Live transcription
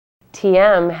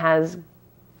TM has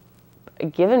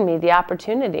given me the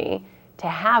opportunity to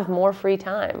have more free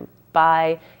time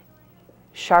by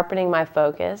sharpening my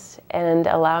focus and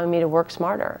allowing me to work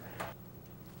smarter.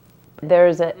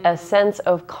 There's a sense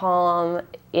of calm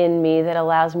in me that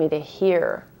allows me to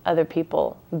hear other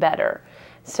people better.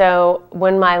 So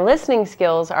when my listening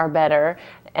skills are better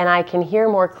and I can hear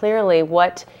more clearly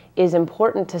what is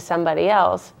important to somebody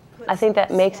else, I think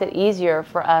that makes it easier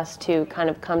for us to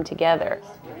kind of come together.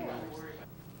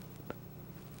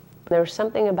 There's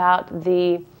something about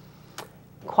the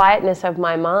quietness of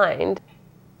my mind.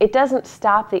 It doesn't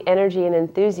stop the energy and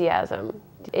enthusiasm.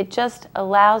 It just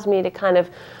allows me to kind of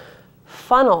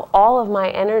funnel all of my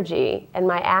energy and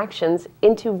my actions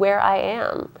into where I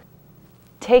am.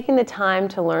 Taking the time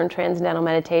to learn Transcendental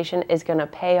meditation is going to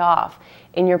pay off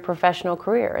in your professional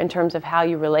career in terms of how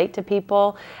you relate to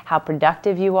people, how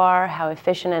productive you are, how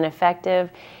efficient and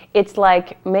effective. It's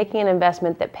like making an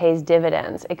investment that pays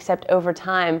dividends, except over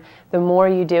time, the more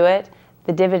you do it,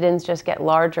 the dividends just get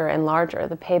larger and larger.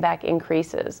 The payback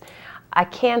increases. I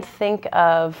can't think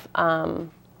of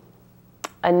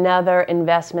another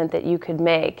investment that you could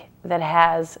make that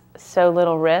has so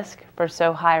little risk for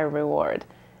so high a reward.